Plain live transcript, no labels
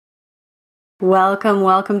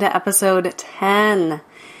Welcome to episode 10.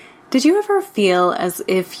 Did you ever feel as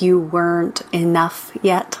if you weren't enough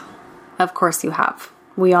yet? Of course you have.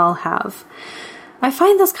 We all have. I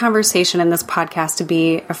find this conversation in this podcast to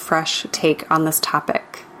be a fresh take on this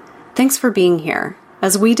topic. Thanks for being here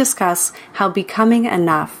as we discuss how becoming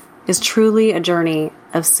enough is truly a journey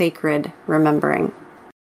of sacred remembering.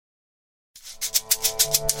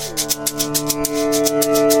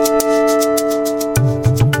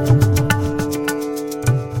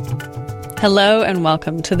 Hello and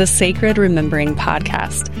welcome to the Sacred Remembering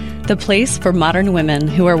Podcast, the place for modern women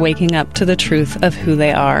who are waking up to the truth of who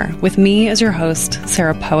they are, with me as your host,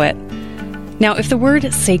 Sarah Poet. Now, if the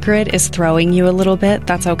word sacred is throwing you a little bit,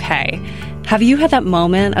 that's okay. Have you had that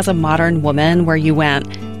moment as a modern woman where you went,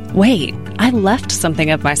 wait, I left something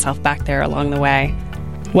of myself back there along the way?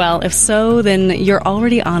 Well, if so, then you're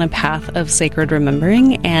already on a path of sacred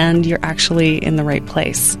remembering and you're actually in the right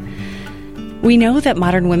place. We know that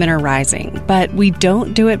modern women are rising, but we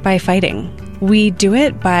don't do it by fighting. We do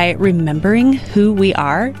it by remembering who we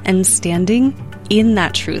are and standing in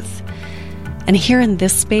that truth. And here in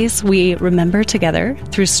this space, we remember together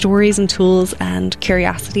through stories and tools and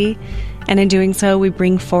curiosity. And in doing so, we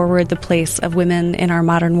bring forward the place of women in our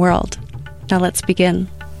modern world. Now let's begin.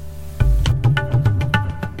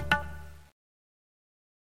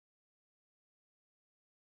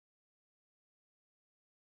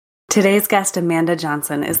 Today's guest, Amanda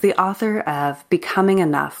Johnson, is the author of Becoming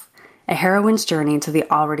Enough, A Heroine's Journey to the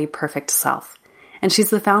Already Perfect Self. And she's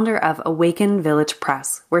the founder of Awaken Village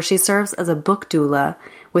Press, where she serves as a book doula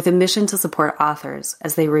with a mission to support authors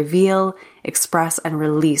as they reveal, express, and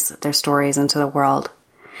release their stories into the world.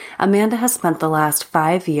 Amanda has spent the last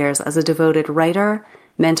 5 years as a devoted writer,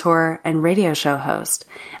 mentor, and radio show host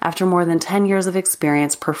after more than 10 years of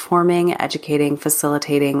experience performing, educating,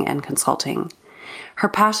 facilitating, and consulting. Her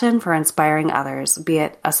passion for inspiring others, be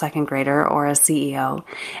it a second grader or a CEO,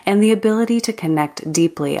 and the ability to connect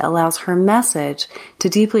deeply allows her message to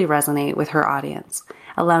deeply resonate with her audience,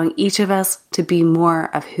 allowing each of us to be more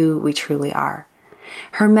of who we truly are.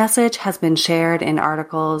 Her message has been shared in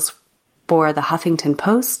articles for the Huffington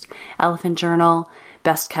Post, Elephant Journal,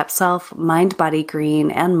 Best Kept Self, Mind Body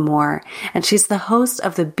Green, and more, and she's the host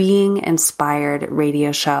of the Being Inspired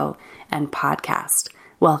radio show and podcast.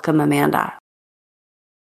 Welcome, Amanda.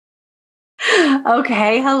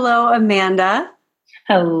 Okay. Hello, Amanda.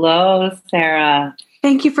 Hello, Sarah.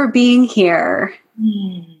 Thank you for being here.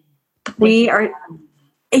 We are,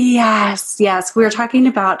 yes. We are talking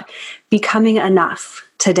about becoming enough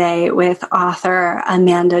today with author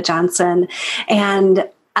Amanda Johnson. And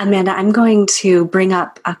Amanda, I'm going to bring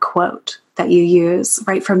up a quote that you use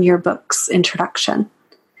right from your book's introduction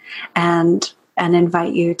and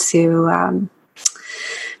invite you to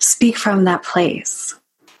speak from that place.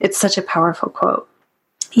 It's such a powerful quote.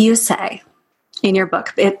 You say in your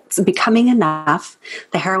book, it's Becoming Enough,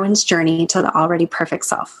 the heroine's journey to the already perfect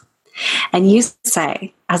self. And you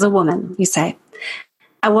say, as a woman, you say,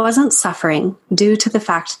 I wasn't suffering due to the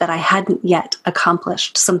fact that I hadn't yet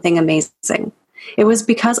accomplished something amazing. It was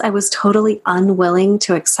because I was totally unwilling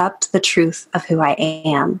to accept the truth of who I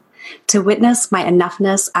am, to witness my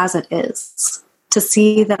enoughness as it is, to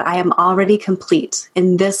see that I am already complete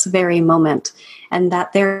in this very moment, and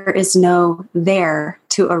that there is no there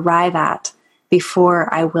to arrive at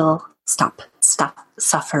before I will stop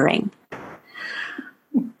suffering.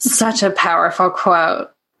 Such a powerful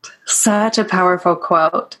quote. Such a powerful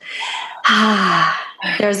quote.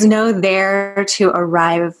 There's no there to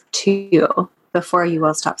arrive to before you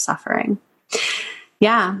will stop suffering.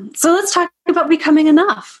 Yeah. So let's talk about becoming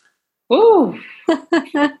enough. Ooh,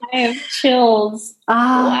 I have chills.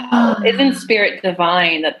 Wow. Isn't spirit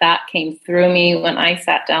divine that came through me when I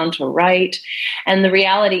sat down to write? And the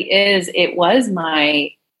reality is it was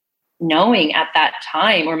my knowing at that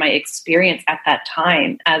time, or my experience at that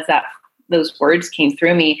time, as those words came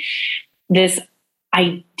through me, this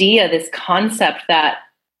idea, this concept that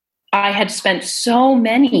I had spent so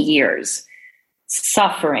many years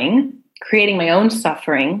suffering, creating my own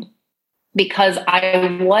suffering, because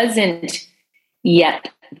I wasn't yet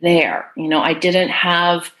there. I didn't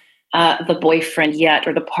have the boyfriend yet,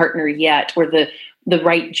 or the partner yet, or the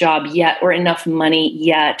right job yet, or enough money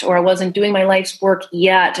yet, or I wasn't doing my life's work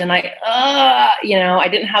yet. And I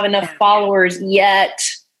didn't have enough followers yet.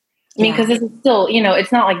 I mean, because this is still,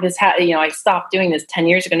 it's not like this, I stopped doing this 10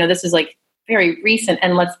 years ago. No, this is like very recent.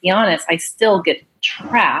 And let's be honest, I still get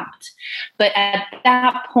trapped. But at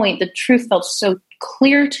that point, the truth felt so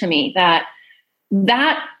clear to me that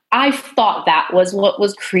I thought that was what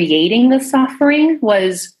was creating the suffering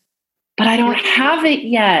but I don't have it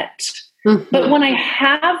yet. Mm-hmm. But when I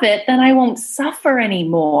have it, then I won't suffer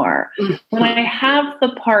anymore. Mm-hmm. When I have the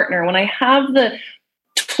partner, when I have the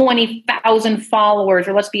 20,000 followers,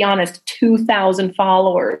 or let's be honest, 2,000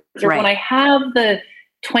 followers, or right. when I have the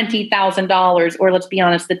 $20,000, or let's be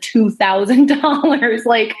honest, the $2,000,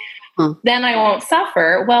 like, then I won't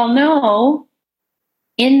suffer. Well, no.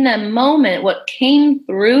 In the moment, what came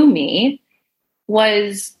through me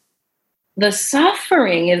was the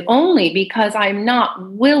suffering is only because I'm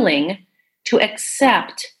not willing to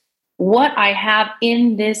accept what I have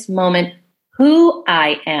in this moment, who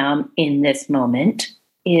I am in this moment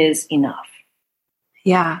is enough.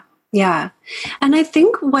 Yeah. Yeah. And I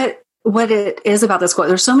think what it is about this quote,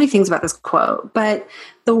 there's so many things about this quote, but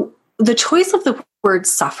the choice of the word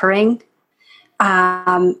suffering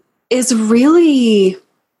is really,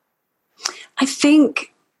 I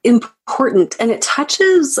think, important. And it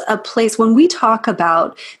touches a place when we talk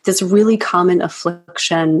about this really common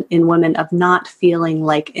affliction in women of not feeling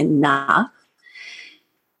like enough.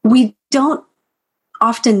 We don't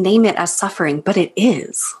often name it as suffering, but it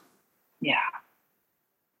is. Yeah.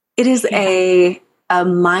 It is a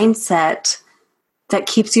mindset that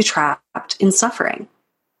keeps you trapped in suffering.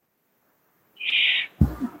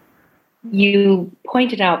 You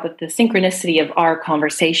pointed out that the synchronicity of our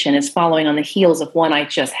conversation is following on the heels of one I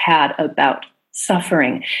just had about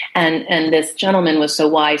suffering. And this gentleman was so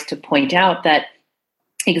wise to point out that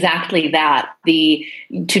exactly that,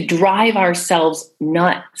 to drive ourselves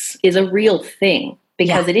nuts is a real thing,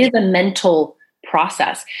 because it is a mental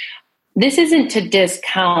process. This isn't to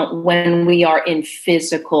discount when we are in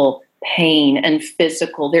physical pain and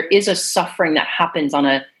there is a suffering that happens on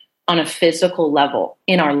a physical level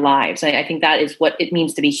in our lives. I think that is what it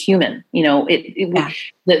means to be human. You know,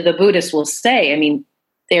 the Buddhists will say, I mean,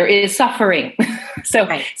 there is suffering. So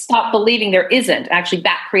stop believing there isn't. Actually,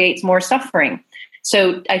 that creates more suffering.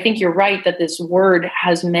 So I think you're right that this word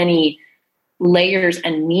has many layers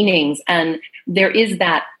and meanings. And there is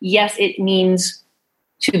that, yes, it means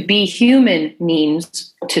to be human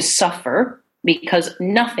means to suffer, because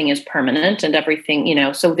nothing is permanent and everything, you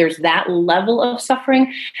know, so there's that level of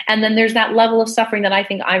suffering. And then there's that level of suffering that I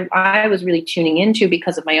think I was really tuning into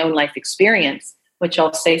because of my own life experience, which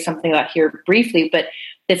I'll say something about here briefly, but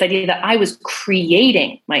this idea that I was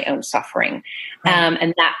creating my own suffering.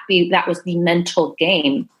 And that was the mental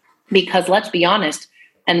game, because let's be honest,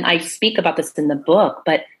 and I speak about this in the book,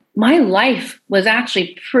 but my life was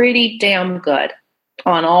actually pretty damn good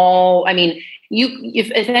on all, I mean,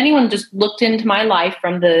 if anyone just looked into my life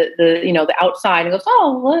from the outside and goes,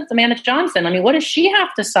 oh, well, it's Amanda Johnson. I mean, what does she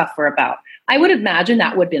have to suffer about? I would imagine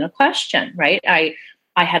that would have been a question, right? I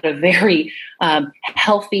had a very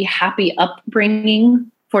healthy, happy upbringing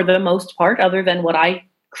for the most part, other than what I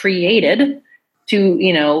created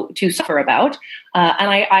to suffer about. And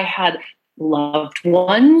I had loved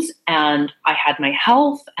ones, and I had my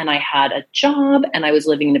health, and I had a job, and I was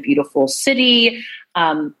living in a beautiful city.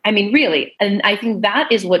 I mean, really, and I think that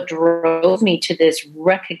is what drove me to this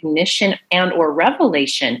recognition and or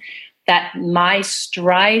revelation that my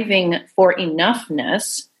striving for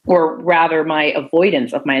enoughness, or rather my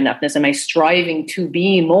avoidance of my enoughness and my striving to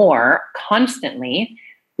be more constantly,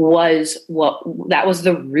 was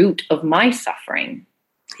the root of my suffering.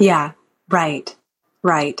 Yeah, right.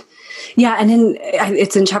 Right. Yeah. And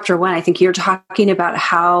it's in chapter 1, I think you're talking about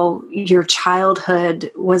how your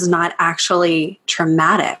childhood was not actually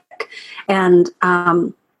traumatic. And,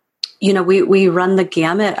 we run the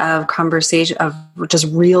gamut of conversation, of just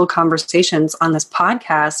real conversations on this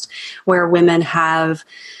podcast, where women have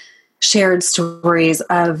shared stories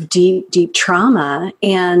of deep, deep trauma.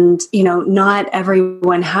 And, not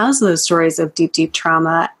everyone has those stories of deep, deep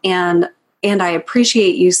trauma. And I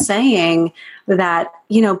appreciate you saying that,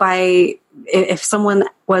 if someone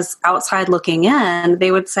was outside looking in,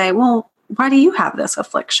 they would say, well, why do you have this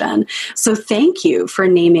affliction? So thank you for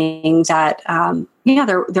naming that,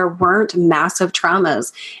 there weren't massive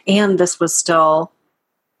traumas, and this was still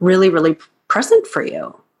really, really present for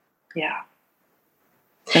you. Yeah.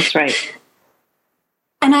 That's right.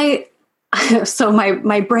 And so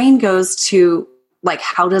my brain goes to, like,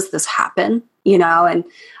 how does this happen?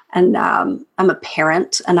 And I'm a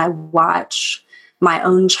parent, and I watch my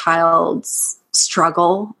own child's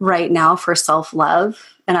struggle right now for self-love.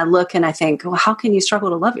 And I look and I think, well, how can you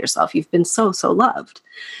struggle to love yourself? You've been so, so loved.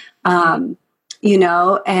 And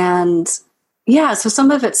so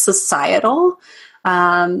some of it's societal.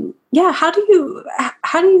 How do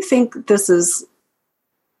you think this is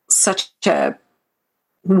such a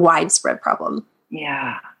widespread problem?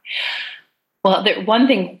 Yeah. Well, one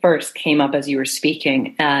thing first came up as you were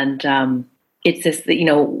speaking, and it's this,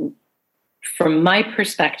 from my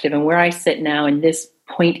perspective and where I sit now in this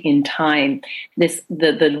point in time,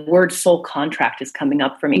 the word soul contract is coming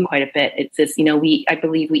up for me quite a bit. It's this, I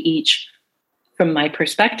believe we each, from my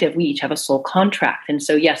perspective, we each have a soul contract. And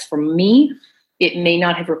so, yes, for me, it may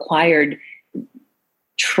not have required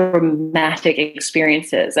traumatic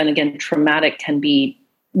experiences. And again, traumatic can be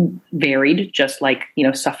varied, just like,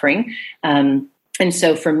 suffering. And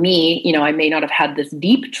so for me, I may not have had this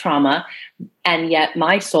deep trauma, and yet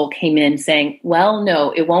my soul came in saying, well,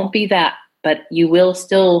 no, it won't be that, but you will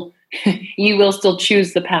still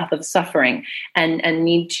choose the path of suffering and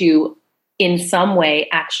need to, in some way,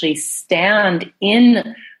 actually stand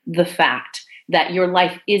in the fact that your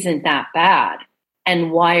life isn't that bad.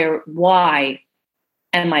 And why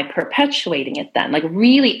am I perpetuating it then? Like,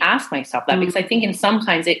 really ask myself that, because I think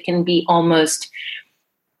sometimes it can be almost,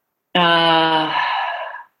 it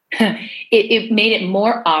made it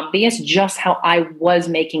more obvious just how I was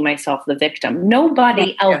making myself the victim.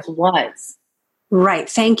 Nobody else was. Right.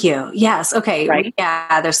 Thank you. Yes. Okay. Right.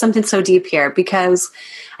 Yeah. There's something so deep here, because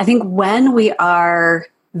I think when we are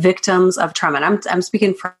victims of trauma, and I'm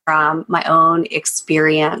speaking from my own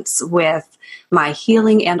experience with my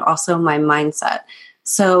healing and also my mindset.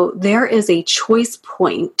 So there is a choice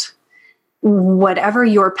point, whatever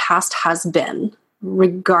your past has been,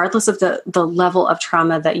 regardless of the level of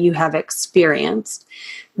trauma that you have experienced,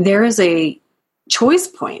 there is a choice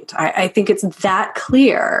point. I think it's that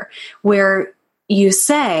clear, where you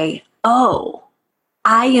say, oh,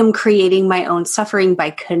 I am creating my own suffering by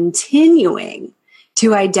continuing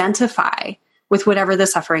to identify with whatever the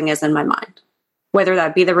suffering is in my mind, whether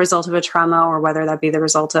that be the result of a trauma or whether that be the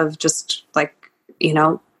result of just like,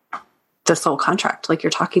 the soul contract, like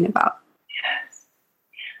you're talking about. Yes.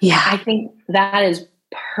 Yeah. I think that is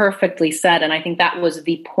perfectly said. And I think that was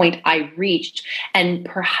the point I reached. And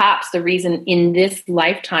perhaps the reason in this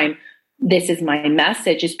lifetime, this is my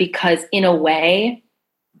message, is because in a way,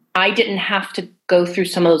 I didn't have to go through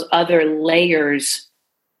some of those other layers.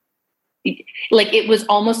 Like, it was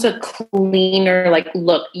almost a cleaner, like,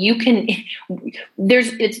 look, you can,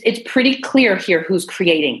 it's pretty clear here who's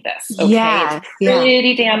creating this. Okay. Yeah, it's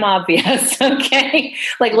pretty damn obvious. Okay.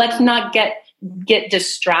 Like, let's not get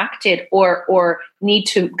distracted or need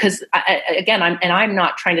to, because I'm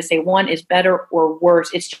not trying to say one is better or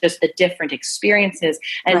worse. It's just the different experiences.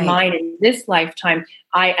 And mine in this lifetime,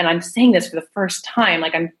 I'm saying this for the first time,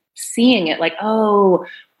 like, I'm seeing it like, oh,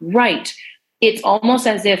 right. It's almost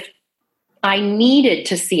as if I needed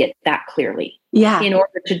to see it that clearly in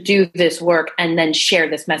order to do this work and then share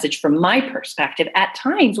this message from my perspective at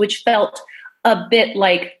times, which felt a bit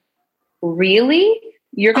like, really?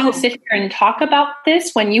 You're going to sit here and talk about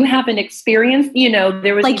this when you haven't experienced,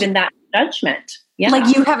 there was even that judgment. Yeah.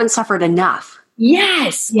 Like, you haven't suffered enough.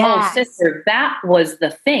 Yes. Oh, sister, that was the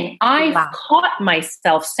thing. I've caught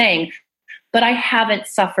myself saying, but I haven't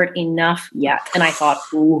suffered enough yet. And I thought,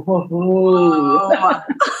 ooh.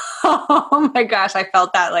 Oh my gosh, I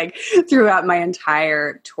felt that like throughout my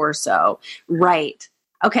entire torso. Right.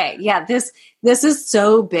 Okay. Yeah. This is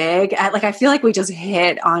so big. I feel like we just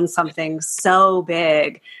hit on something so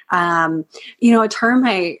big. A term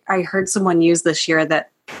I heard someone use this year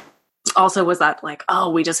that also was that like, oh,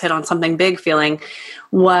 we just hit on something big feeling,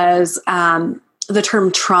 was the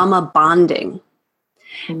term trauma bonding.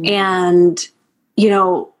 Mm-hmm. And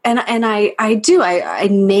I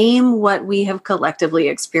name what we have collectively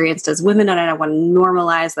experienced as women, and I want to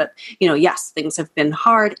normalize that, yes, things have been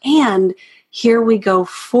hard, and here we go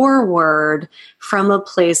forward from a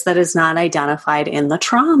place that is not identified in the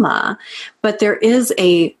trauma. But there is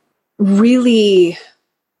a really,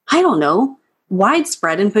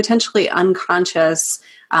 widespread and potentially unconscious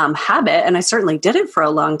habit, and I certainly did it for a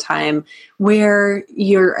long time, where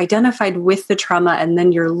you're identified with the trauma and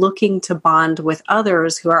then you're looking to bond with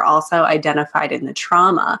others who are also identified in the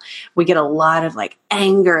trauma. We get a lot of like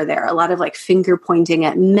anger there, a lot of like finger pointing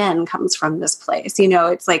at men comes from this place.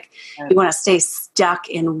 It's like you want to stay stuck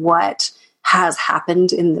in what has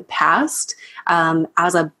happened in the past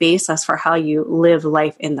as a basis for how you live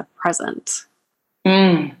life in the present.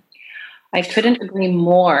 I couldn't agree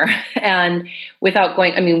more. And without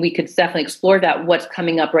going, we could definitely explore that. What's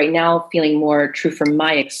coming up right now, feeling more true from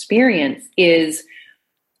my experience is,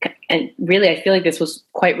 and really, I feel like this was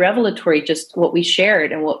quite revelatory, just what we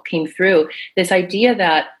shared and what came through, this idea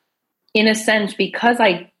that in a sense, because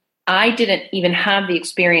I didn't even have the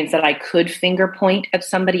experience that I could finger point at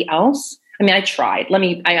somebody else. I tried.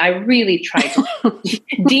 I really tried to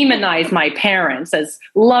demonize my parents, as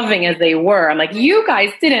loving as they were. I'm like, you guys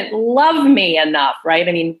didn't love me enough, right?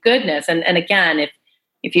 Goodness. And again,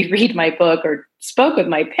 if you read my book or spoke with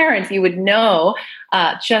my parents, you would know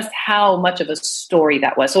just how much of a story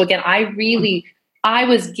that was. So again, I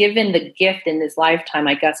was given the gift in this lifetime,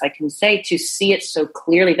 I guess I can say, to see it so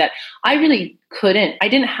clearly that I really I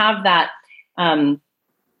didn't have that,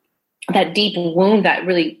 that deep wound that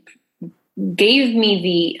really gave me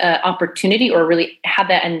the opportunity, or really had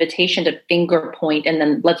that invitation to finger point and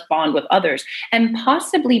then let's bond with others. And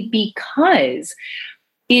possibly because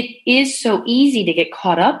it is so easy to get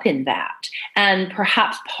caught up in that. And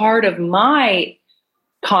perhaps part of my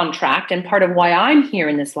contract and part of why I'm here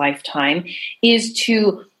in this lifetime is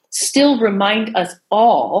to still remind us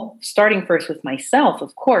all, starting first with myself,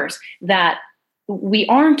 of course, that we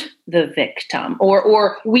aren't the victim,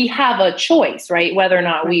 or we have a choice, right? Whether or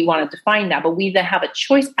not we want to define that, but we then have a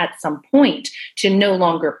choice at some point to no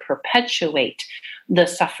longer perpetuate the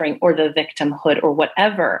suffering or the victimhood or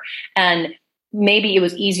whatever. And maybe it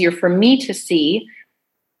was easier for me to see,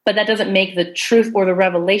 but that doesn't make the truth or the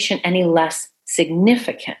revelation any less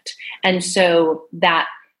significant. And so that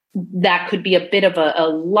could be a bit of a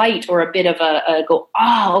light, or a bit of a go,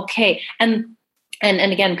 oh, okay. And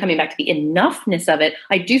again, coming back to the enoughness of it,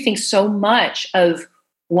 I do think so much of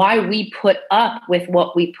why we put up with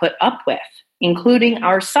what we put up with, including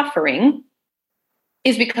our suffering,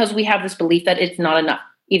 is because we have this belief that it's not enough.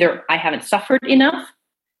 Either I haven't suffered enough,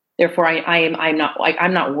 therefore I'm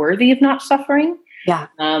not worthy of not suffering. Yeah.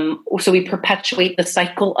 So we perpetuate the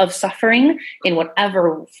cycle of suffering in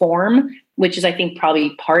whatever form, which is, I think,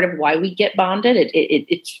 probably part of why we get bonded.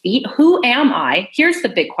 It's feet. Who am I? Here's the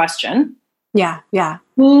big question. Yeah. Yeah.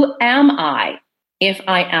 Who am I if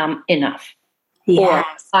I am enough? Yes. Or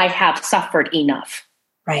I have suffered enough?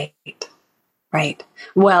 Right. Right.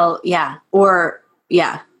 Well, yeah. Or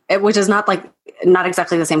yeah. Which is not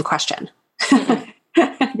exactly the same question.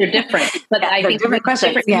 They're different, but I think different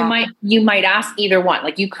questions. Different. Yeah. You might ask either one.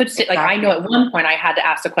 Like you could sit, exactly. I know at one point I had to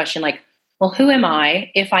ask the question, like, well, who am I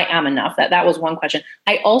if I am enough? That was one question.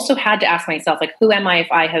 I also had to ask myself, like, who am I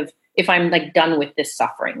if I'm like done with this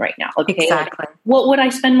suffering right now? Okay. Exactly. Like, what would I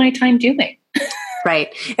spend my time doing? Right.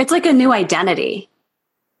 It's like a new identity.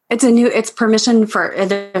 It's permission for,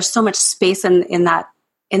 there's so much space in that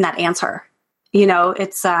answer.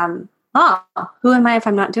 It's, who am I if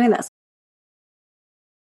I'm not doing this?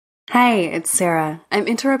 Hi, it's Sarah. I'm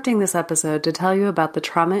interrupting this episode to tell you about the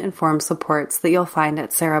trauma-informed supports that you'll find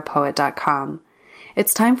at sarahpoet.com.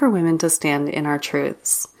 It's time for women to stand in our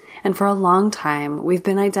truths. And for a long time, we've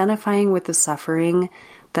been identifying with the suffering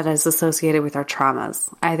that is associated with our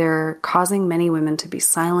traumas, either causing many women to be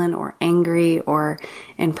silent or angry or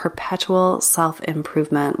in perpetual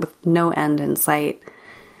self-improvement with no end in sight.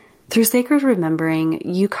 Through sacred remembering,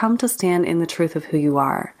 you come to stand in the truth of who you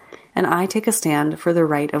are. And I take a stand for the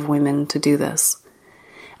right of women to do this.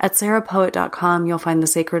 At sarahpoet.com, you'll find the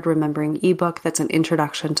Sacred Remembering ebook that's an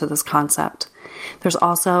introduction to this concept. There's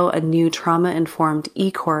also a new trauma-informed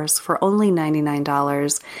e-course for only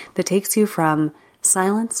 $99 that takes you from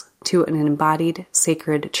silence to an embodied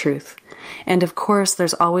sacred truth. And of course,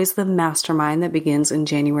 there's always the mastermind that begins in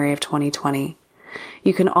January of 2020.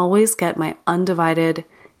 You can always get my undivided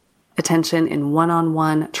attention in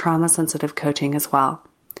one-on-one trauma-sensitive coaching as well.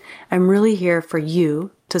 I'm really here for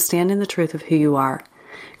you to stand in the truth of who you are.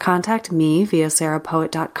 Contact me via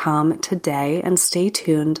sarahpoet.com today and stay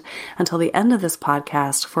tuned until the end of this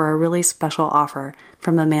podcast for a really special offer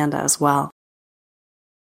from Amanda as well.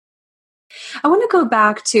 I want to go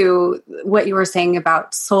back to what you were saying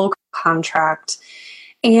about soul contract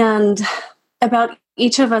and about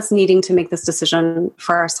each of us needing to make this decision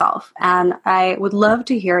for ourselves. And I would love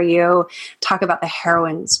to hear you talk about the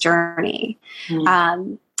heroine's journey.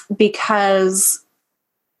 Because,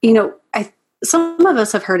 some of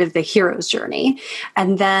us have heard of the hero's journey.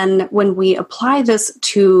 And then when we apply this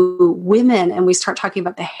to women and we start talking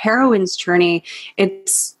about the heroine's journey,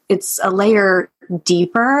 it's a layer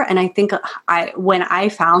deeper. And I think when I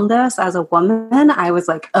found this as a woman, I was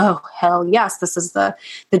like, oh, hell yes, this is the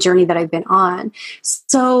journey that I've been on.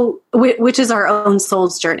 So, which is our own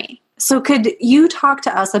soul's journey. So could you talk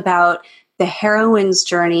to us about the heroine's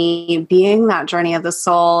journey being that journey of the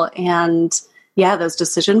soul and those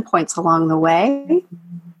decision points along the way?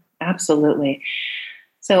 Absolutely.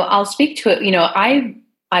 So I'll speak to it.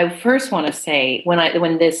 I first want to say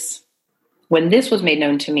when this was made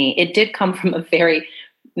known to me, it did come from a very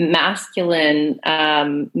masculine,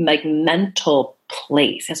 mental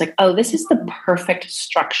place. It's like, oh, this is the perfect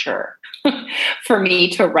structure for me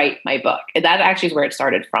to write my book. That actually is where it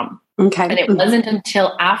started from. Okay. And it wasn't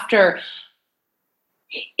until after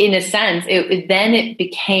in a sense, then it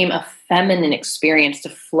became a feminine experience to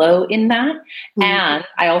flow in that. Mm-hmm. And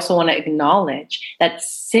I also want to acknowledge that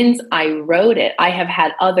since I wrote it, I have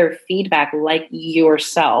had other feedback like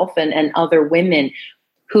yourself and other women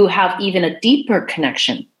who have even a deeper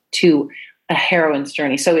connection to a heroine's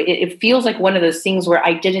journey. So it feels like one of those things where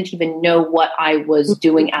I didn't even know what I was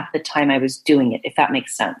doing at the time I was doing it, if that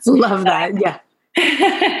makes sense. Love that. Yeah.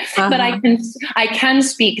 But I can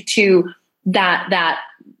speak to that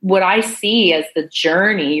what I see as the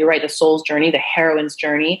journey, you're right, the soul's journey, the heroine's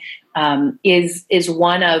journey, is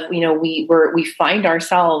one of, we find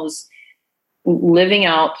ourselves living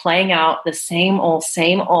out, playing out the same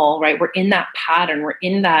old, right? We're in that pattern. We're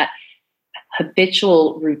in that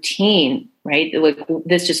habitual routine, right? Like,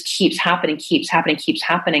 this just keeps happening.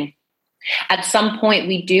 At some point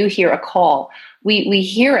we do hear a call. We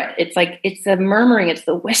hear it. It's like, it's the murmuring, it's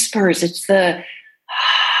the whispers, it's the,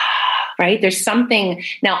 right? There's something.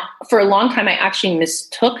 Now, for a long time, I actually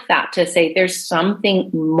mistook that to say there's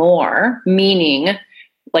something more, meaning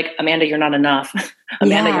like, Amanda, you're not enough.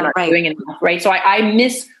 Amanda, you're not doing enough, right? So I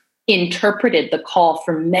misinterpreted the call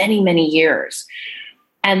for many, many years.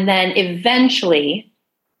 And then eventually,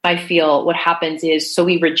 I feel what happens is, so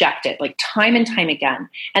we reject it, like time and time again.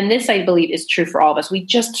 And this, I believe, is true for all of us. We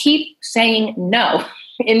just keep saying no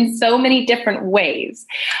in so many different ways.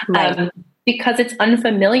 Right. Because it's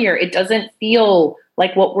unfamiliar. It doesn't feel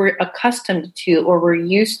like what we're accustomed to or we're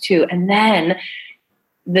used to. And then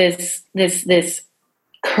this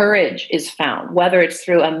courage is found, whether it's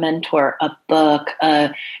through a mentor, a book.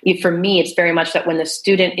 For me, it's very much that when the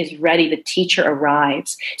student is ready, the teacher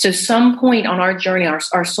arrives. So some point on our journey,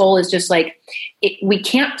 our soul is just like, we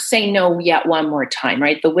can't say no yet one more time,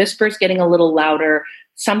 right? The whisper's getting a little louder.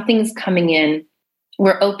 Something's coming in.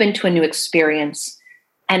 We're open to a new experience.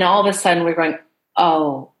 And all of a sudden we're going,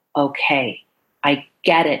 oh, okay, I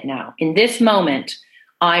get it now. In this moment,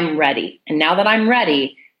 I'm ready. And now that I'm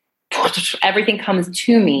ready, everything comes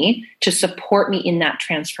to me to support me in that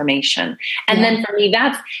transformation. And then for me,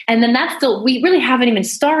 that's still, we really haven't even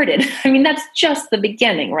started. I mean, that's just the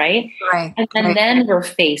beginning, right? Right. And then we're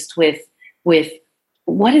faced with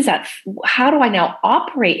what is that? How do I now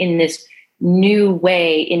operate in this new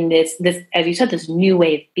way, in this, as you said, this new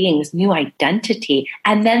way of being, this new identity?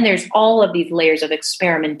 And then there's all of these layers of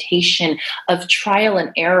experimentation, of trial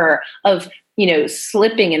and error, of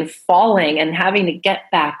slipping and falling and having to get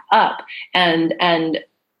back up and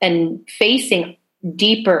facing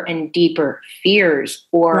deeper and deeper fears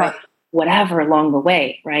or whatever along the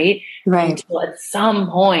way, right? Right. Until at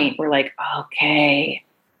some point we're like, okay,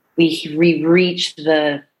 we reach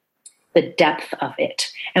the depth of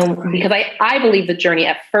it. And because I believe the journey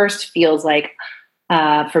at first feels like,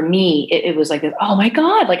 for me, it was like, oh my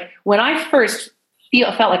God, like when I first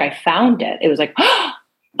felt like I found it, it was like,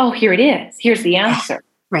 oh, here it is. Here's the answer.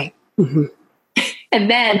 Right. Mm-hmm. And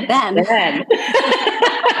then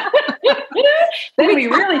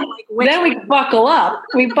we buckle up.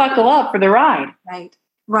 We buckle up for the ride.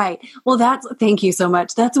 Right. Well, thank you so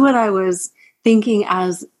much. That's what I was thinking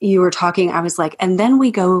as you were talking. I was like, and then we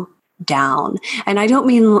go down. And I don't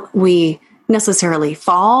mean we necessarily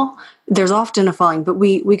fall. There's often a falling, but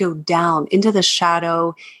we go down into the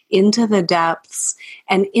shadow, into the depths,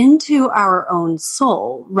 and into our own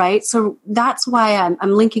soul, right? So that's why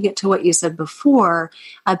I'm linking it to what you said before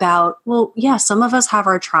about, well, yeah, some of us have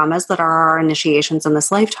our traumas that are our initiations in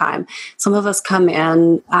this lifetime. Some of us come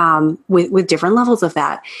in with different levels of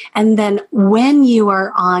that. And then when you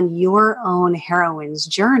are on your own heroine's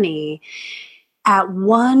journey, at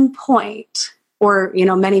one point, or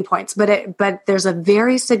many points, but there's a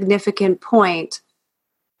very significant point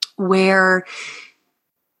where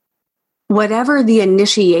whatever the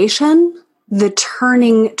initiation, the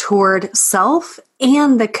turning toward self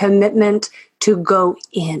and the commitment to go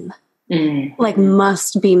in,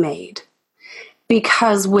 must be made.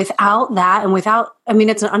 Because without that, and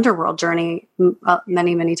it's an underworld journey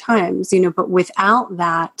many, many times, but without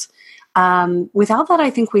that, I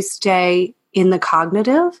think we stay in the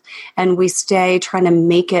cognitive and we stay trying to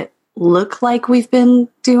make it look like we've been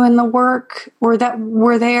doing the work or that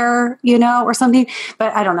we're there, or something.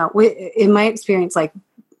 But I don't know. In my experience, like,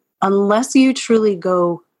 unless you truly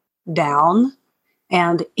go down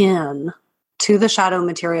and in to the shadow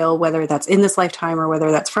material, whether that's in this lifetime or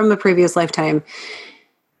whether that's from a previous lifetime,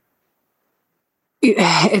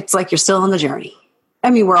 it's like you're still on the journey. I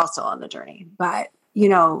mean, we're all still on the journey, but you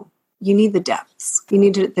need the depths. You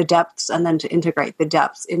need the depths, and then to integrate the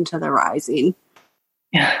depths into the rising.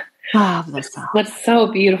 Yeah. Of the self. What's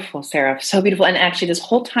so beautiful, Sarah, so beautiful. And actually this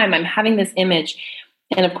whole time I'm having this image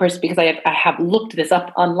And of course, because I have looked this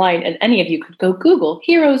up online, and any of you could go Google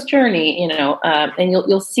hero's journey, and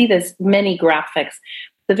you'll see this many graphics.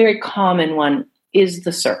 The very common one is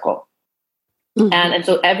the circle. Mm-hmm. And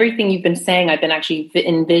so everything you've been saying, I've been actually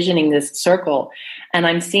envisioning this circle, and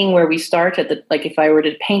I'm seeing where we start at if I were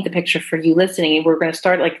to paint the picture for you listening, we're going to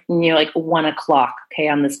start like 1 o'clock. Okay.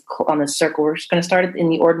 On this circle, we're just going to start in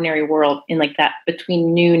the ordinary world in like that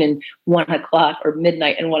between noon and 1 o'clock, or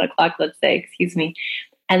midnight and 1 o'clock, let's say, excuse me.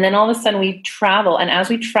 And then all of a sudden we travel. And as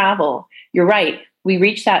we travel, you're right, we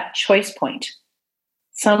reach that choice point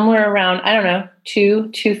somewhere around, I don't know,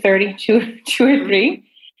 2:30, 2 or 3.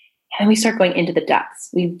 And we start going into the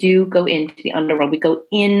depths. We do go into the underworld. We go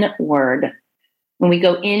inward. When we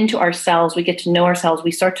go into ourselves, we get to know ourselves.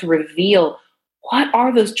 We start to reveal what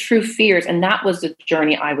are those true fears. And that was the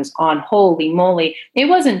journey I was on. Holy moly. It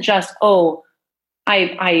wasn't just,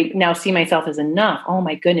 I now see myself as enough. Oh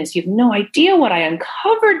my goodness. You have no idea what I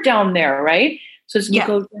uncovered down there, right? So as you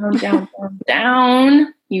go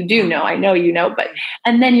down, you do know, I know,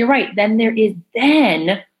 and then you're right. Then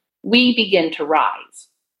we begin to rise.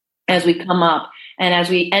 As we come up and as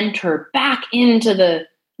we enter back into the,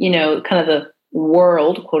 kind of the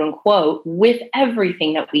world, quote unquote, with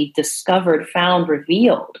everything that we discovered, found,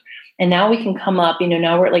 revealed. And now we can come up,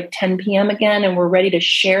 now we're at like 10 p.m. again, and we're ready to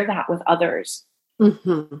share that with others.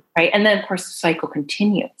 Mm-hmm. Right. And then of course the cycle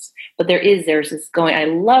continues, but there's this going, I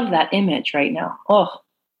love that image right now. Oh,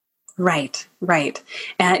 right.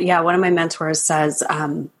 And one of my mentors says,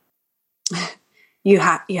 you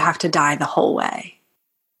have to die the whole way.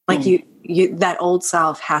 Like you, that old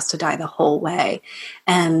self has to die the whole way.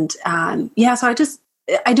 And, so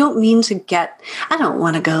I don't mean to I don't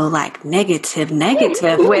want to go like negative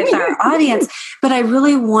with our audience, but I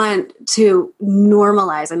really want to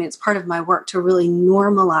normalize. I mean, it's part of my work to really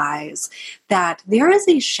normalize that there is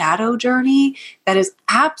a shadow journey that is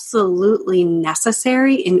absolutely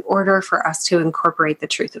necessary in order for us to incorporate the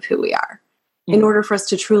truth of who we are. In order for us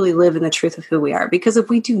to truly live in the truth of who we are. Because if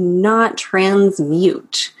we do not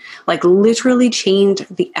transmute, like literally change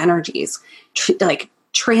the energies,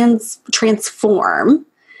 transform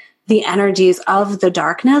the energies of the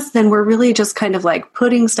darkness, then we're really just kind of like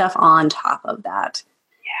putting stuff on top of that.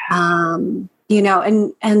 Yeah.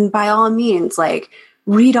 And by all means, like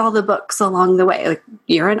read all the books along the way. Like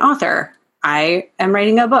you're an author. I am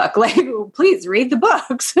writing a book. Like, please read the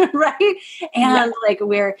books, right? And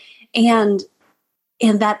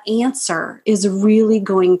and that answer is really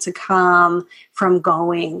going to come from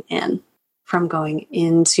going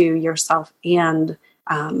into yourself and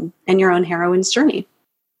your own heroine's journey.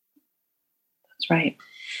 That's right.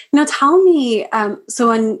 Now tell me, so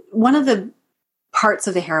on one of the parts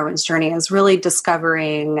of the heroine's journey is really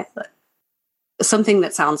discovering something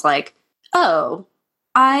that sounds like, oh,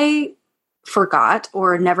 I forgot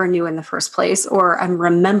or never knew in the first place, or I'm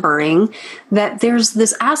remembering that there's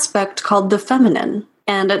this aspect called the feminine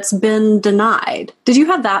and it's been denied. Did you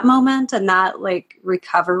have that moment and that like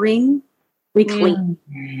reclaim? I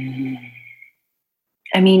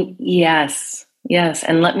mean, yes.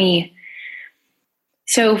 And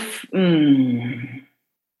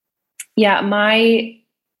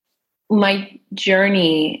my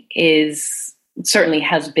journey certainly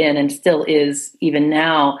has been and still is even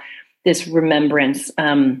now this remembrance,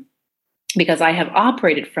 because I have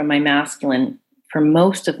operated from my masculine for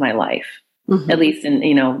most of my life, at least in,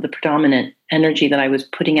 the predominant energy that I was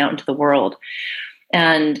putting out into the world.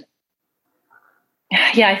 And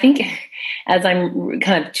I think as I'm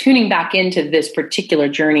kind of tuning back into this particular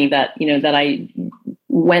journey that I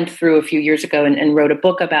went through a few years ago and wrote a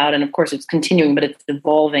book about, and of course it's continuing, but it's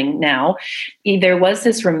evolving now. There was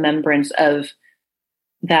this remembrance of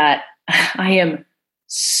that I'm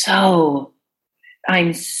so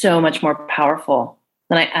much more powerful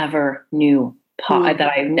than I ever knew, that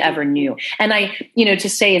I ever knew. And to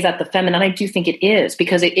say, is that the feminine? I do think it is,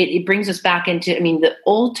 because it brings us back into, the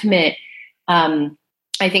ultimate, I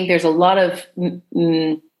think there's a lot of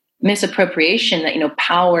misappropriation that,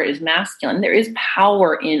 power is masculine. There is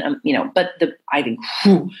power in, but I think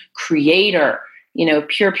creator,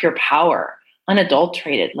 pure power,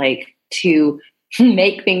 unadulterated, like to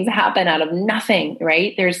make things happen out of nothing,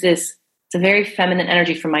 right? It's a very feminine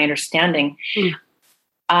energy from my understanding.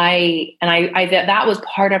 That was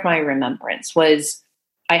part of my remembrance, was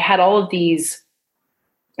I had all of these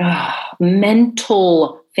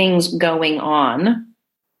mental things going on.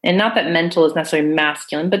 And not that mental is necessarily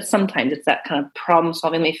masculine, but sometimes it's that kind of problem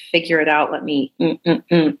solving. Let me figure it out. Let me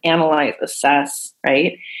analyze, assess,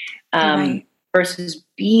 right? Versus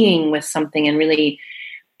being with something and really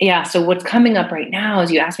yeah, so what's coming up right now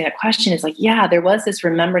as you ask me that question is like, yeah, there was this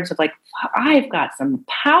remembrance of like, I've got some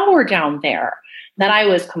power down there that I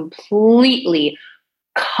was completely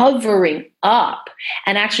covering up.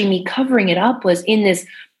 And actually me covering it up was in this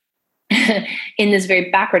in this very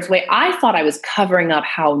backwards way. I thought I was covering up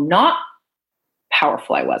how not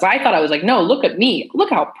powerful I was. I thought I was like, no, look at me. Look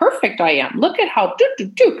how perfect I am. Look at how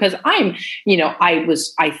because I'm,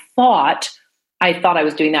 I thought I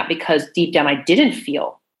was doing that because deep down I didn't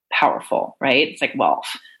feel powerful, right? It's like, well,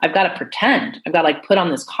 I've got to pretend. I've got to like put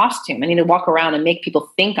on this costume. I need to walk around and make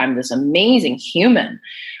people think I'm this amazing human,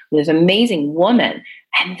 this amazing woman.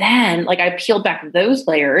 And then like I peeled back those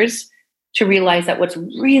layers to realize that what's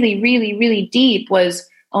really, really, really deep was,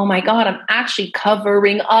 oh my God, I'm actually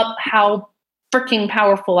covering up how freaking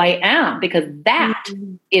powerful I am, because that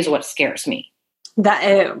is what scares me.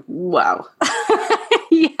 Wow.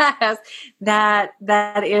 Yes.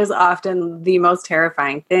 That is often the most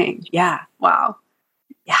terrifying thing. Yeah. Wow.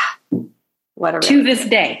 Yeah. Whatever. To this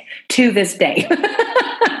day.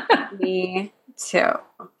 Me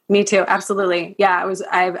too. Absolutely. Yeah.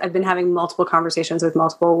 I've been having multiple conversations with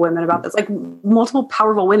multiple women about this, like multiple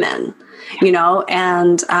powerful women,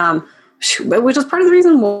 and, which is part of the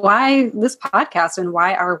reason why this podcast and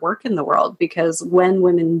why our work in the world, because when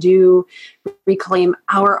women do reclaim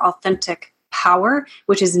our authentic power,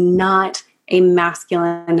 which is not a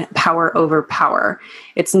masculine power over power,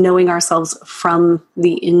 it's knowing ourselves from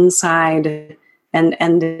the inside and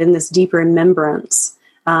in this deep remembrance.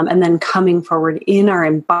 And then coming forward in our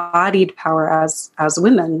embodied power as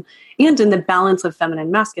women and in the balance of feminine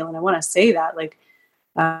and masculine. I want to say that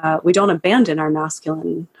we don't abandon our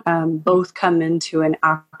masculine. Both come into an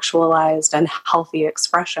actualized and healthy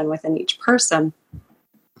expression within each person.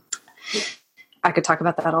 I could talk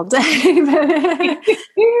about that all day.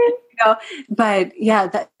 But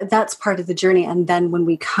yeah, that's part of the journey. And then when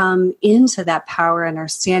we come into that power and are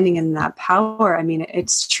standing in that power, I mean,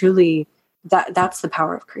 it's truly... That's the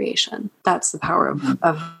power of creation. That's the power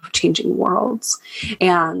of changing worlds.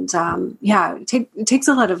 And it takes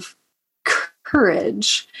a lot of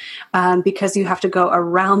courage because you have to go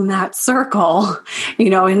around that circle,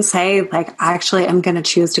 and say, like, actually, I'm going to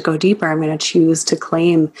choose to go deeper. I'm going to choose to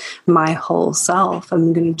claim my whole self.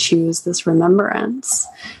 I'm going to choose this remembrance.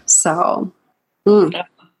 So,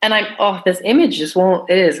 And this image just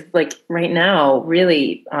is like right now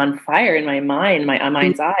really on fire in my mind, my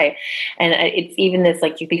mind's eye. And it's even this,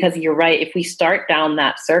 like, because you're right. If we start down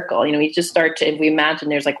that circle, we just if we imagine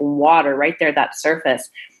there's like water right there, that surface,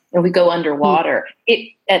 and we go underwater,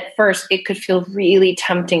 at first it could feel really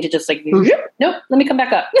tempting to just like, nope, let me come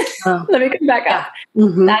back up. Let me come back up.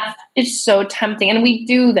 Mm-hmm. It's so tempting. And we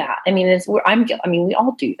do that. I mean, we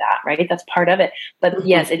all do that, right? That's part of it. But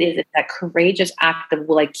yes, it is. It's that courageous act of,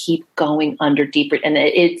 will I keep going under deeper? And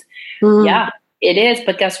it is.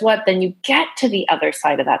 But guess what? Then you get to the other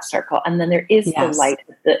side of that circle, and then there is the light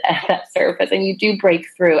at that surface, and you do break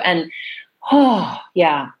through. And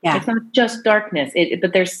it's not just darkness,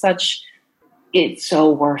 but there's it's so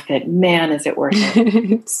worth it. Man, is it worth it.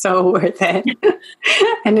 It's so worth it.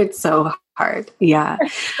 And it's so hard. Yeah.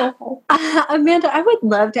 Amanda, I would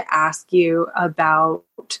love to ask you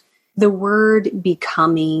about the word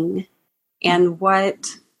becoming and what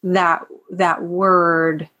that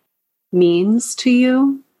word means to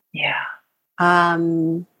you. Yeah.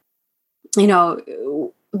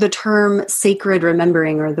 The term sacred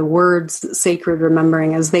remembering, or the words sacred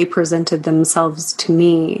remembering as they presented themselves to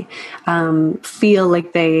me, feel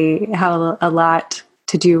like they have a lot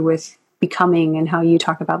to do with becoming and how you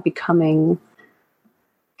talk about becoming.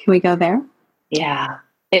 Can we go there? Yeah,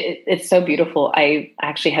 it's so beautiful. I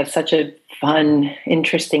actually had such a fun,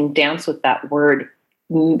 interesting dance with that word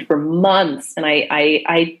for months, and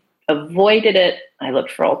I avoided it. I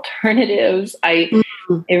looked for alternatives.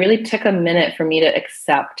 It really took a minute for me to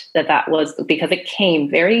accept that was, because it came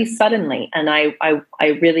very suddenly, and I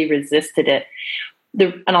really resisted it.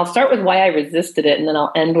 And I'll start with why I resisted it, and then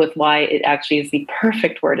I'll end with why it actually is the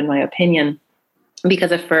perfect word in my opinion.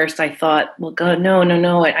 Because at first I thought, well, God, no.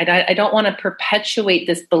 I don't want to perpetuate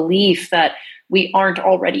this belief that we aren't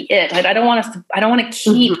already it. I don't want to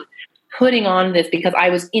keep putting on this, because I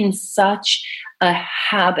was in such a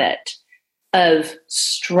habit of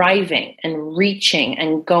striving and reaching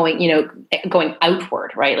and going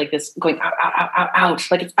outward, right? Like this, going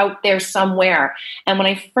out, like it's out there somewhere. And when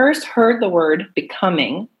I first heard the word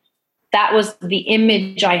becoming, that was the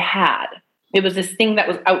image I had. It was this thing that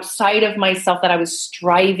was outside of myself that I was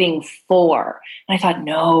striving for. And I thought,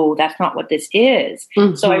 no, that's not what this is.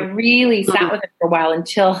 Mm-hmm. So I really sat with it for a while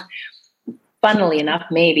until funnily enough,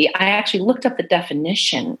 maybe, I actually looked up the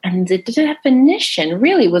definition, and the definition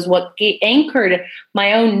really was what anchored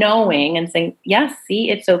my own knowing and saying, yes, see,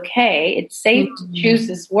 it's okay. It's safe to choose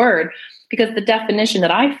this word, because the definition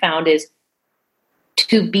that I found is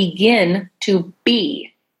to begin to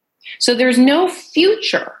be. So there's no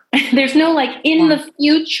future. There's no like in the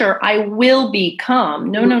future, I will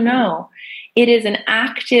become. No, no, no. It is an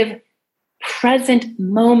active present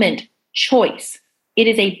moment choice. It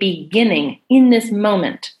is a beginning in this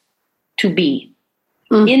moment to be.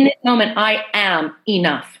 In this moment, I am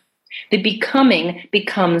enough. The becoming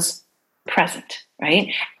becomes present,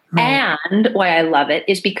 right? And why I love it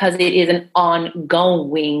is because it is an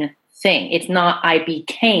ongoing thing. It's not I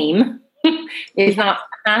became. It's not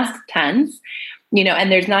past tense,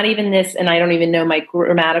 and there's not even this, and I don't even know my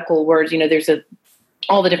grammatical words, there's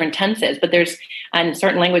all the different tenses, but and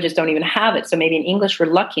certain languages don't even have it. So maybe in English, we're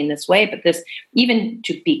lucky in this way, but this, even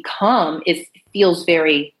to become, feels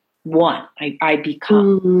very one. I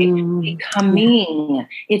become. Becoming.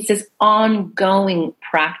 It's this ongoing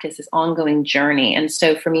practice, this ongoing journey. And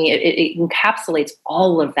so for me, it encapsulates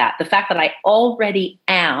all of that. The fact that I already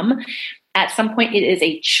am, at some point, it is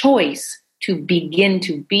a choice to begin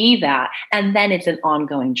to be that. And then it's an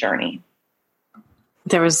ongoing journey.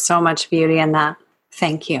 There was so much beauty in that.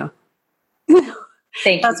 Thank you.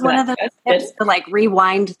 Thank That's you. one of the tips to like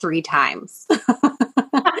rewind 3 times.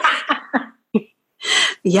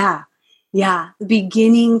 Yeah.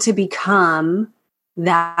 Beginning to become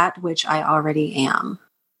that which I already am.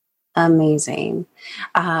 Amazing.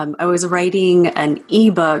 I was writing an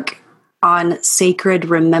ebook on sacred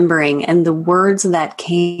remembering, and the words that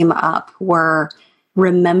came up were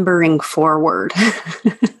remembering forward.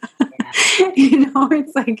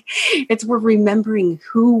 We're remembering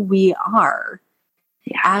who we are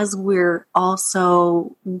as we're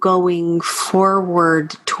also going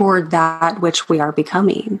forward toward that which we are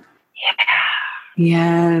becoming.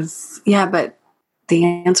 Yes. Yeah, but the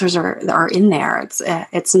answers are in there.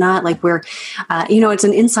 It's not like we're, it's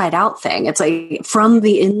an inside out thing. It's like from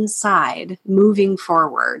the inside moving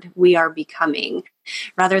forward, we are becoming,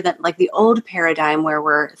 rather than like the old paradigm where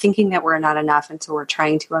we're thinking that we're not enough. And so we're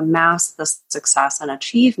trying to amass the success and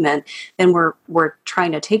achievement. Then we're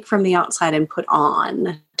trying to take from the outside and put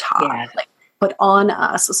on top, put on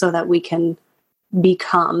us so that we can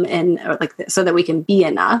become so that we can be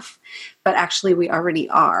enough. But actually we already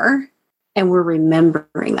are. And we're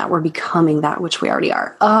remembering that we're becoming that which we already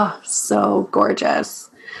are. Oh, so gorgeous.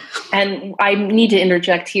 And I need to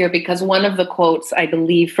interject here because one of the quotes, I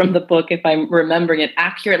believe, from the book, if I'm remembering it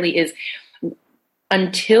accurately, is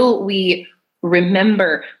until we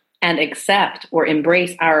remember and accept or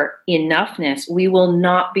embrace our enoughness, we will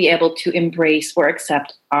not be able to embrace or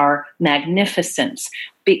accept our magnificence,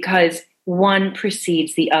 because one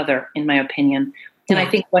precedes the other, in my opinion. And I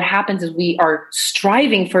think what happens is we are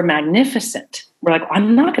striving for magnificent. We're like,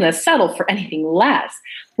 I'm not going to settle for anything less.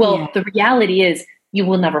 Well, the reality is you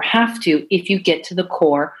will never have to if you get to the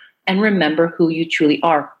core and remember who you truly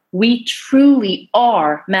are. We truly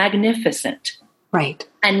are magnificent. Right.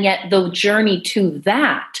 And yet the journey to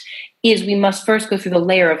that is we must first go through the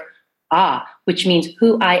layer of which means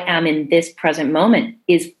who I am in this present moment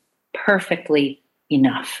is perfectly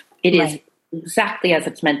enough. It is exactly as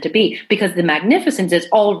it's meant to be, because the magnificence is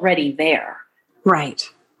already there. Right.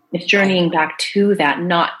 It's journeying back to that,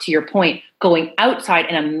 not, to your point, going outside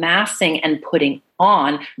and amassing and putting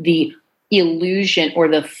on the illusion or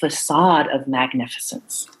the facade of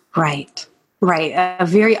magnificence. Right. A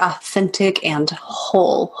very authentic and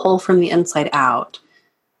whole from the inside out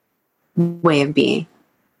way of being.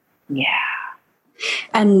 Yeah.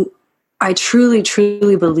 And I truly,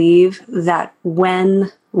 truly believe that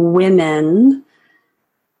when women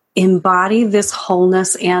embody this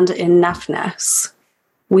wholeness and enoughness,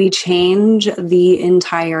 we change the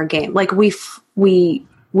entire game. Like we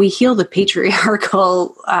heal the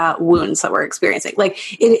patriarchal wounds that we're experiencing. Like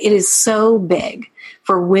it is so big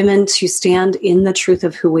for women to stand in the truth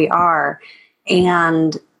of who we are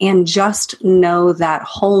and just know that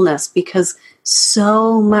wholeness, because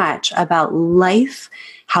so much about life,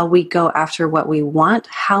 how we go after what we want,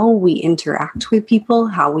 how we interact with people,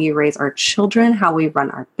 how we raise our children, how we run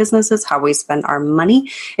our businesses, how we spend our money.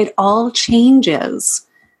 It all changes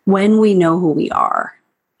when we know who we are.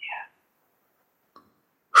 Yeah.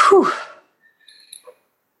 Whew.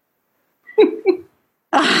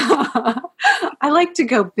 I like to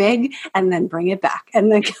go big and then bring it back,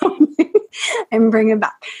 and then go big and bring it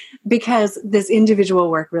back, because this individual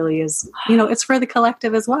work really is, it's for the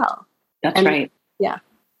collective as well. That's right.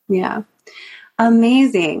 Yeah.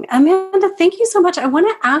 Amazing. Amanda, thank you so much. I want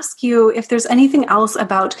to ask you if there's anything else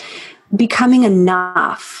about becoming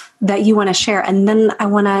enough that you want to share? And then I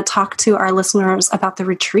want to talk to our listeners about the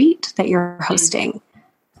retreat that you're hosting.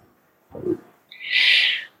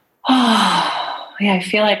 Oh, yeah, I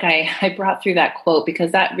feel like I brought through that quote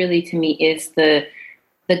because that really to me is the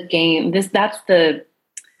game. That's the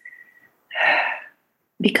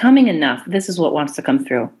becoming enough. This is what wants to come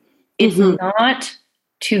through. It's not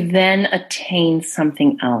to then attain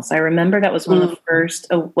something else. I remember that was one of the first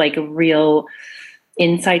real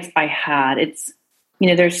insights I had. It's,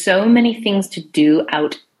 there's so many things to do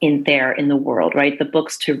out in the world, right? The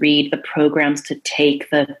books to read, the programs to take,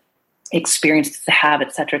 the experiences to have,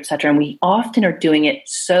 et cetera, et cetera. And we often are doing it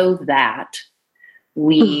so that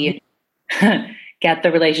we get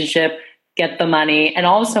the relationship, get the money, and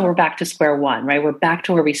all of a sudden we're back to square one, right? We're back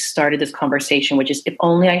to where we started this conversation, which is if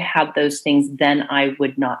only I had those things, then I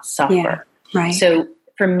would not suffer. Yeah, right. So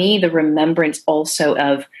for me, the remembrance also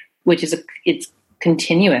of, it's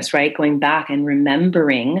continuous, right? Going back and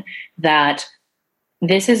remembering that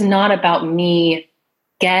this is not about me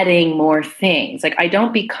getting more things. Like I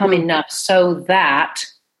don't become enough so that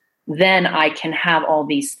then I can have all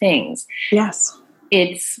these things. Yes.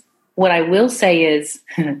 It's what I will say is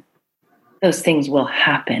those things will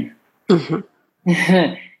happen.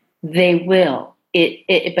 They will.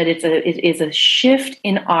 But it is a shift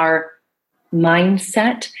in our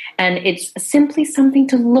mindset, and it's simply something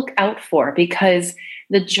to look out for because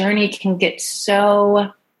the journey can get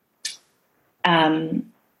so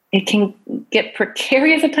it can get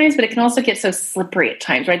precarious at times, but it can also get so slippery at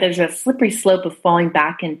times, right? There's a slippery slope of falling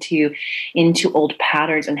back into old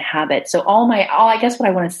patterns and habits. So I guess what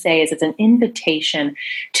I want to say is it's an invitation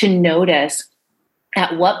to notice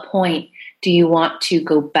at what point do you want to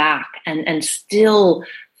go back and still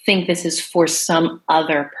think this is for some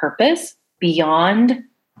other purpose beyond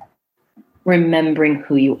remembering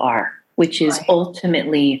who you are, which is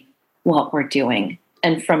ultimately what we're doing.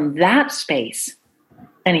 And from that space,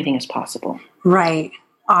 anything is possible. Right.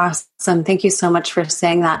 Awesome. Thank you so much for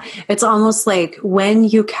saying that. It's almost like when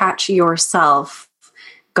you catch yourself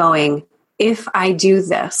going, if I do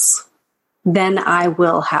this, then I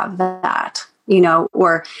will have that,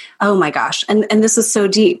 or, oh my gosh. And this is so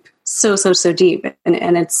deep, so deep.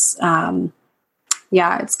 And it's,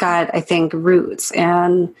 it's got, I think, roots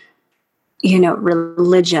and,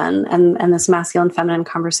 religion and this masculine feminine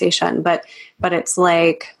conversation, but it's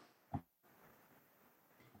like,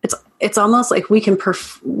 it's almost like we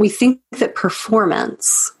think that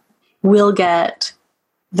performance will get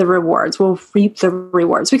the rewards, will reap the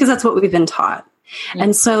rewards because that's what we've been taught. Mm-hmm.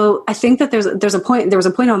 And so I think that there was a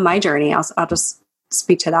point on my journey. I'll just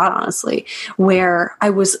speak to that honestly, where I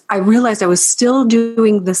realized I was still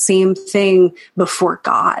doing the same thing before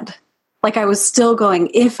God. Like I was still going,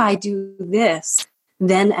 if I do this,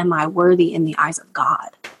 then am I worthy in the eyes of God?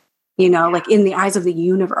 Like in the eyes of the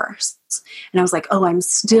universe. And I was like, oh, I'm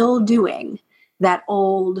still doing that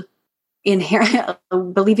old inherent,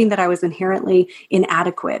 believing that I was inherently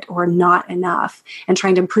inadequate or not enough and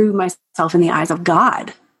trying to prove myself in the eyes of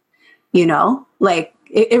God. Like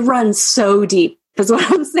it runs so deep is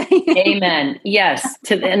what I'm saying. Amen. Yes.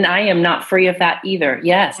 And I am not free of that either.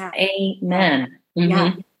 Yes. Yeah. Amen. Mm-hmm.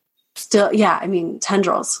 Yeah. Still, yeah, I mean,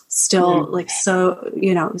 tendrils still like, so,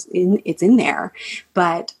 it's in there,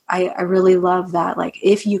 but I really love that. Like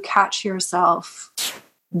if you catch yourself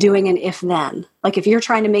doing an if then, like if you're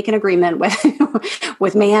trying to make an agreement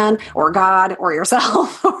with man or God or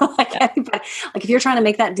yourself, or anybody, like if you're trying to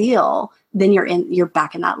make that deal, then you're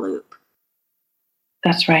back in that loop.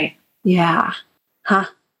 That's right. Yeah. Huh.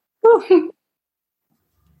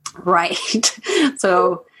 Right.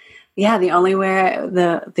 So yeah, the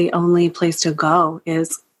only place to go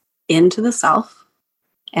is into the self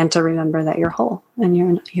and to remember that you're whole and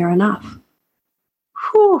you're enough.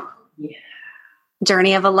 Whew. Yeah.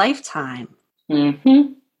 Journey of a lifetime.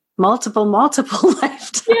 Mm-hmm. Multiple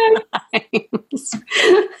lifetimes.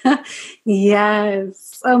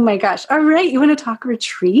 Yes. Oh my gosh. All right. You want to talk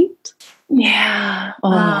retreat? Yeah.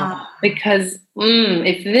 Because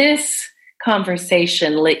if this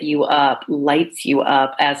conversation lights you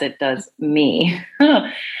up as it does me,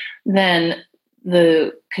 then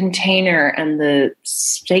the container and the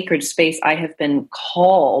sacred space I have been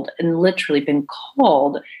called and literally been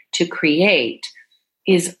called to create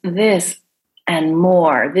is this and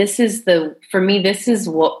more. This is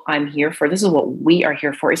what I'm here for. This is what we are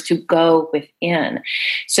here for, is to go within.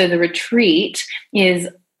 So the retreat is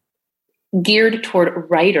geared toward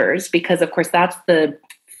writers because, of course, that's the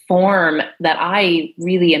form that I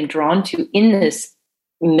really am drawn to in this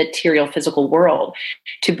material physical world,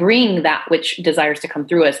 to bring that which desires to come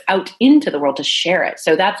through us out into the world, to share it.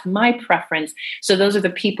 So that's my preference. So those are the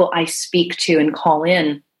people I speak to and call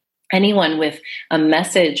in. Anyone with a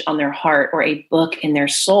message on their heart or a book in their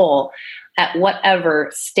soul, at whatever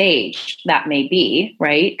stage that may be,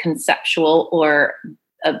 right? Conceptual or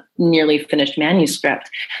a nearly finished manuscript.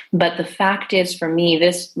 But the fact is, for me,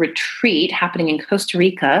 this retreat happening in Costa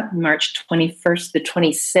Rica, March 21st to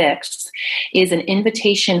 26th, is an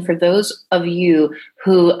invitation for those of you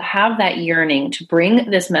who have that yearning to bring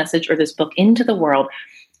this message or this book into the world,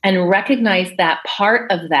 and recognize that part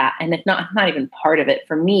of that, and if not even part of it,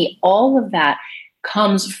 for me, all of that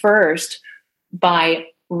comes first by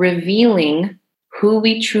revealing who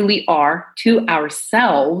we truly are to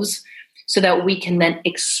ourselves, so that we can then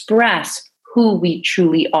express who we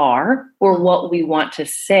truly are, or what we want to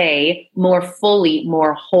say more fully,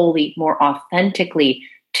 more wholly, more authentically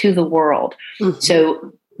to the world. Mm-hmm.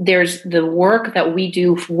 So there's the work that we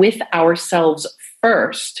do with ourselves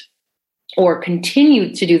first, or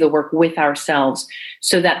continue to do the work with ourselves,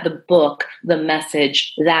 so that the book, the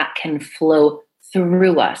message, that can flow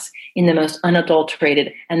through us in the most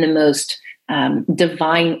unadulterated and the most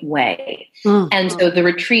divine way. Mm-hmm. And so the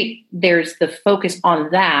retreat, there's the focus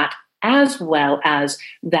on that, as well as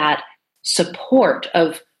that support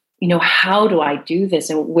of, how do I do this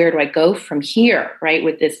and where do I go from here, right?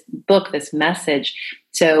 With this book, this message.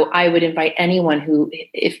 So I would invite anyone who,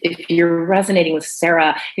 if you're resonating with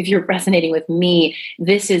Sarah, if you're resonating with me,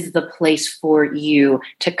 this is the place for you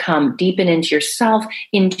to come deepen into yourself,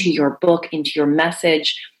 into your book, into your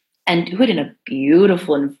message, and do it in a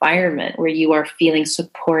beautiful environment where you are feeling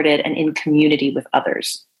supported and in community with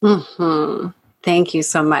others. Mm-hmm. Thank you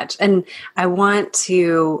so much. And I want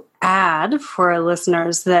to add for our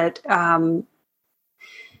listeners that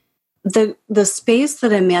the space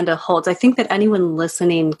that Amanda holds, I think that anyone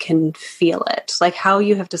listening can feel it, like how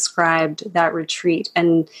you have described that retreat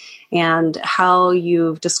and how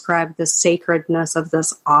you've described the sacredness of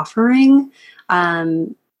this offering.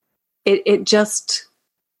 It just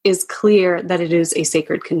is clear that it is a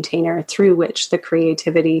sacred container through which the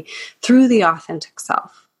creativity, through the authentic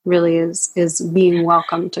self, really is being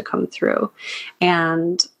welcomed to come through.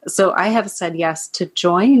 And so I have said yes to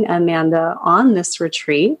join Amanda on this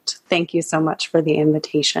retreat. Thank you so much for the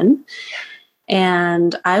invitation.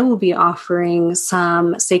 And I will be offering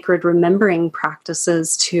some sacred remembering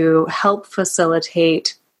practices to help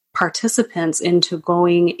facilitate participants into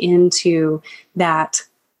going into that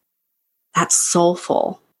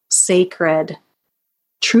soulful, sacred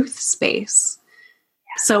truth space.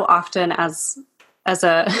 Yeah. So often as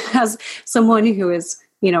someone who is,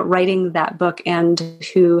 writing that book and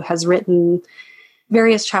who has written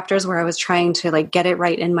various chapters where I was trying to get it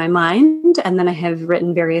right in my mind. And then I have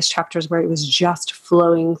written various chapters where it was just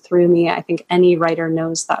flowing through me. I think any writer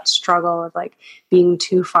knows that struggle of being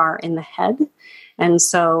too far in the head. And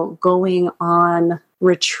so going on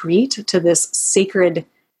retreat to this sacred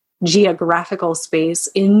geographical space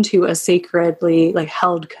into a sacredly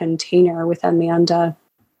held container with Amanda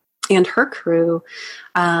and her crew,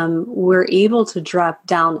 we're able to drop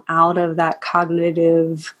down out of that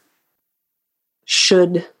cognitive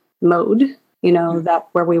should mode, that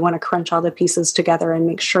where we want to crunch all the pieces together and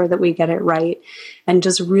make sure that we get it right, and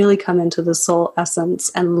just really come into the soul essence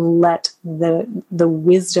and let the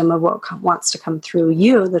wisdom of what wants to come through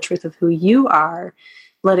you, the truth of who you are,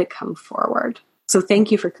 let it come forward. So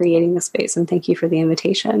thank you for creating the space, and thank you for the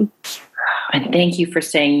invitation. And thank you for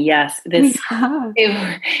saying yes.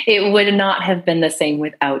 It would not have been the same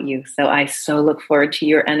without you. So I so look forward to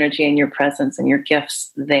your energy and your presence and your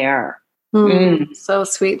gifts there. So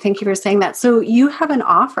sweet. Thank you for saying that. So you have an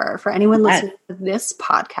offer for anyone listening to this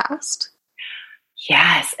podcast.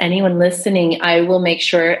 Yes. Anyone listening, I will make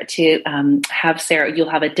sure to have Sarah, you'll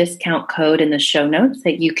have a discount code in the show notes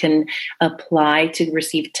that you can apply to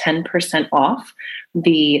receive 10% off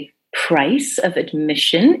the price of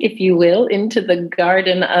admission, if you will, into the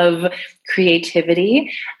garden of creativity,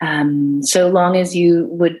 so long as you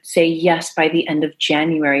would say yes by the end of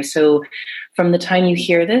January. So from the time you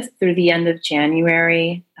hear this through the end of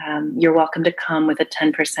January, you're welcome to come with a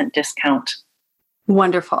 10% discount.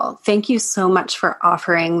 Wonderful. Thank you so much for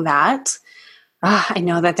offering that. I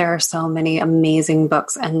know that there are so many amazing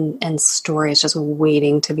books and stories just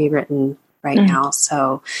waiting to be written right now.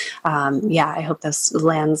 So, I hope this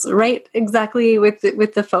lands right exactly with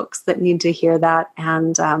the folks that need to hear that.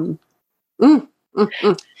 And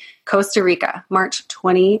Costa Rica, March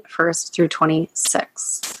 21st through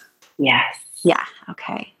 26th. Yes. Yeah.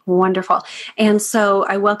 Okay. Wonderful. And so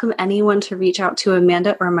I welcome anyone to reach out to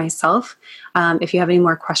Amanda or myself if you have any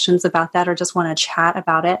more questions about that or just want to chat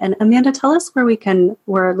about it. And Amanda, tell us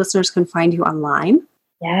where listeners can find you online.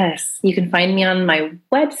 Yes. You can find me on my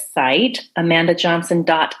website,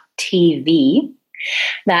 amandajohnson.tv.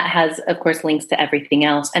 That has, of course, links to everything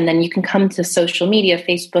else. And then you can come to social media,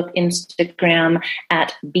 Facebook, Instagram,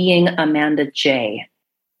 at Being Amanda J.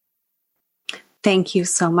 Thank you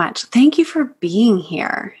so much. Thank you for being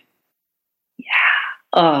here. Yeah.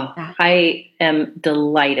 I am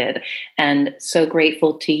delighted and so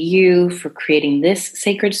grateful to you for creating this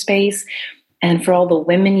sacred space and for all the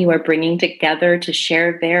women you are bringing together to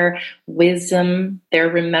share their wisdom, their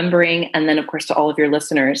remembering, and then, of course, to all of your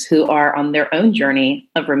listeners who are on their own journey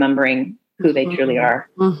of remembering who they truly are.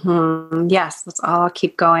 Mm-hmm. Yes, let's all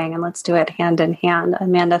keep going and let's do it hand in hand.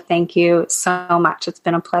 Amanda, thank you so much. It's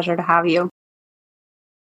been a pleasure to have you.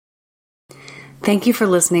 Thank you for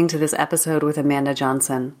listening to this episode with Amanda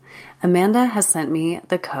Johnson. Amanda has sent me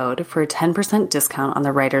the code for a 10% discount on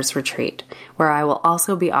the Writer's Retreat, where I will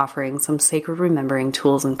also be offering some sacred remembering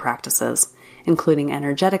tools and practices, including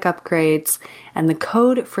energetic upgrades, and the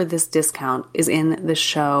code for this discount is in the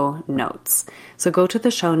show notes. So go to the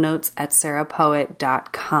show notes at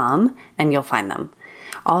sarahpoet.com and you'll find them.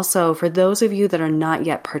 Also, for those of you that are not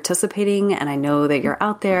yet participating, and I know that you're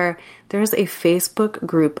out there, there's a Facebook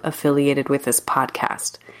group affiliated with this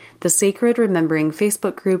podcast. The Sacred Remembering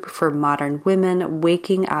Facebook group for modern women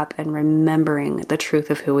waking up and remembering the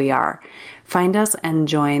truth of who we are. Find us and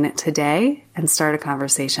join today and start a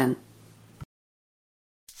conversation.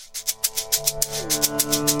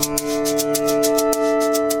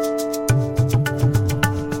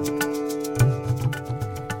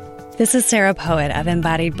 This is Sarah Poet of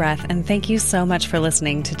Embodied Breath, and thank you so much for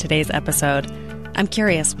listening to today's episode. I'm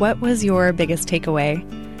curious, what was your biggest takeaway?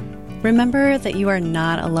 Remember that you are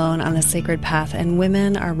not alone on the sacred path, and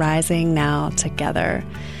women are rising now together.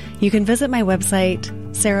 You can visit my website,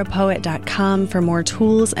 sarahpoet.com, for more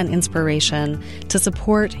tools and inspiration to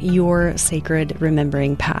support your sacred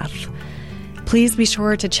remembering path. Please be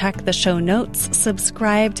sure to check the show notes,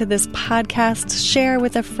 subscribe to this podcast, share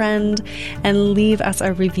with a friend, and leave us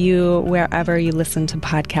a review wherever you listen to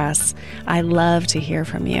podcasts. I love to hear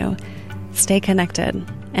from you. Stay connected,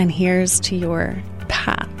 and here's to your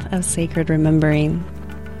path of sacred remembering.